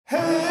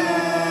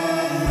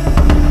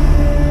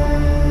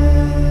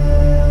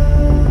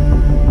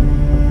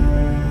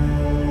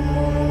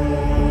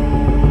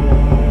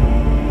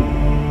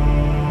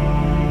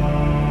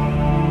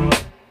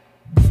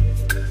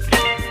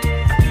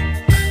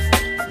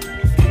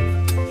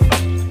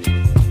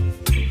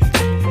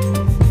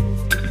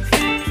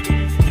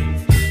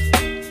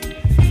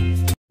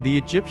The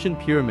Egyptian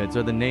pyramids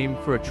are the name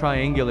for a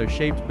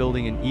triangular-shaped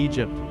building in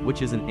Egypt,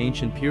 which is an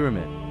ancient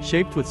pyramid.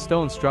 Shaped with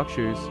stone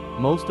structures,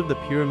 most of the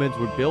pyramids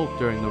were built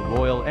during the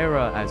royal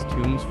era as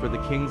tombs for the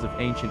kings of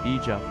ancient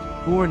Egypt,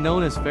 who were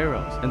known as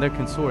pharaohs and their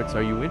consorts.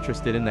 Are you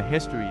interested in the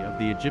history of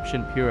the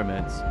Egyptian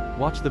pyramids?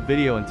 Watch the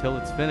video until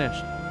it's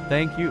finished.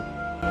 Thank you.